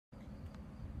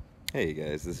Hey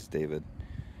guys, this is David.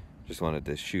 Just wanted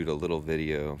to shoot a little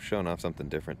video showing off something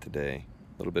different today.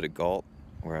 A little bit of Galt,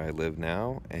 where I live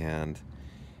now, and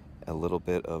a little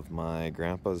bit of my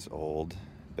grandpa's old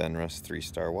Benrus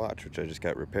 3-star watch, which I just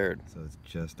got repaired. So it's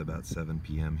just about 7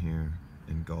 p.m. here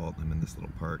in Galt. I'm in this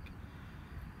little park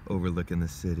overlooking the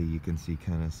city. You can see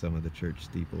kind of some of the church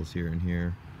steeples here and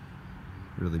here.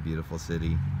 Really beautiful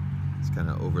city. It's kind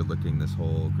of overlooking this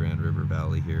whole Grand River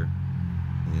Valley here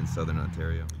in southern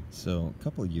Ontario. So a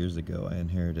couple of years ago I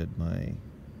inherited my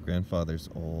grandfather's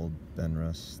old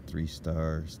Benrus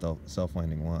 3-star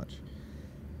self-winding watch.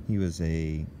 He was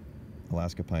a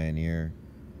Alaska pioneer,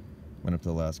 went up to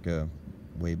Alaska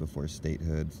way before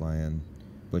statehood, flying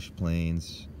bush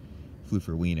planes, flew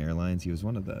for Wien Airlines. He was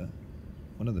one of the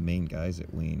main guys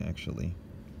at Wien, actually.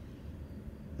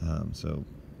 So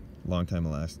long time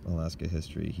Alaska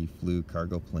history. He flew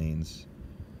cargo planes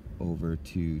over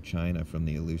to China from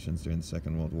the Aleutians during the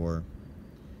Second World War,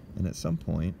 and at some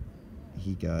point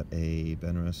he got a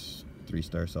Benrus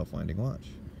 3-star self-winding watch,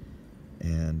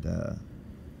 and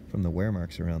from the wear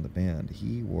marks around the band,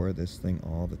 he wore this thing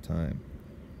all the time.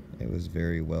 It was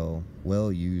very well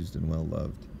used and well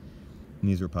loved, and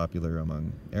these were popular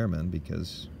among airmen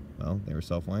because, well, they were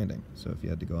self-winding. So if you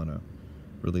had to go on a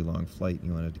really long flight and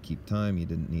you wanted to keep time, you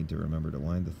didn't need to remember to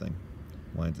wind the thing.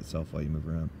 It winds itself while you move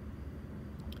around.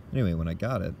 Anyway, when I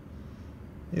got it,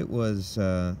 it was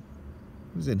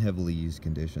in heavily used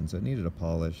condition, so it needed a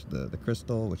polish. The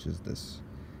crystal, which is this,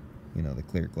 you know, the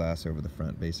clear glass over the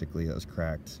front, basically, that was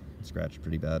cracked, scratched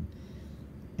pretty bad,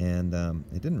 and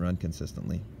it didn't run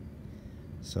consistently.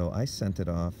 So I sent it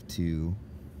off to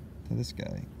this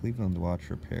guy, Cleveland Watch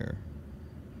Repair,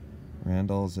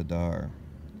 Randall Zadar,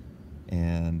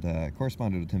 and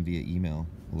corresponded with him via email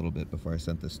a little bit before I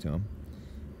sent this to him.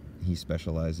 He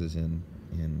specializes in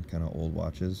kind of old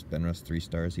watches, Benrus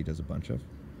 3-stars, he does a bunch of.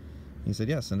 He said,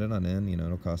 yeah, send it on in, you know,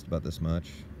 it'll cost about this much.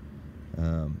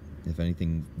 If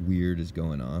anything weird is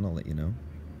going on, I'll let you know,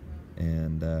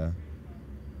 and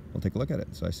we'll take a look at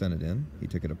it. So I sent it in, he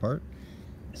took it apart,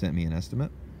 sent me an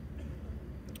estimate,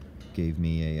 gave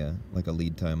me a like a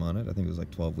lead time on it. I think it was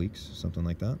like 12 weeks, something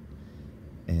like that.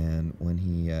 And when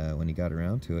he got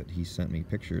around to it, he sent me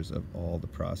pictures of all the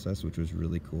process, which was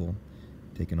really cool.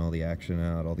 Taking all the action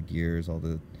out, all the gears, all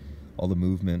the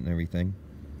movement and everything,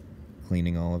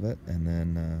 cleaning all of it, and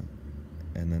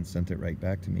then sent it right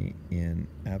back to me in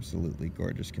absolutely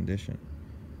gorgeous condition.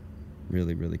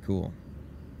 Really, really cool.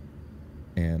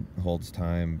 And holds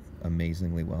time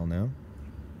amazingly well now.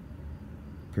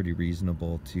 Pretty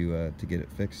reasonable to get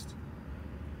it fixed.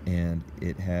 And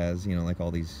it has, you know, like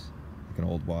all these, like an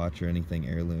old watch or anything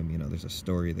heirloom, you know, there's a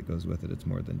story that goes with it. It's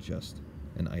more than just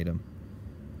an item.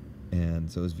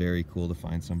 And so it was very cool to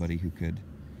find somebody who could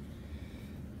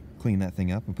clean that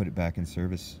thing up and put it back in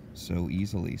service so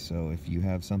easily. So if you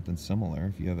have something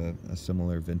similar, if you have a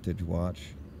similar vintage watch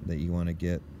that you want to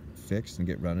get fixed and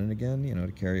get running again, you know,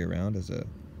 to carry around as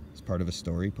part of a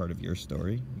story, part of your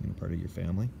story, you know, part of your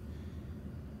family,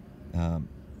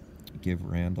 give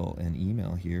Randall an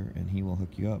email here and he will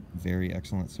hook you up. Very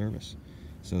excellent service.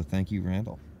 So thank you,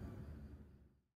 Randall.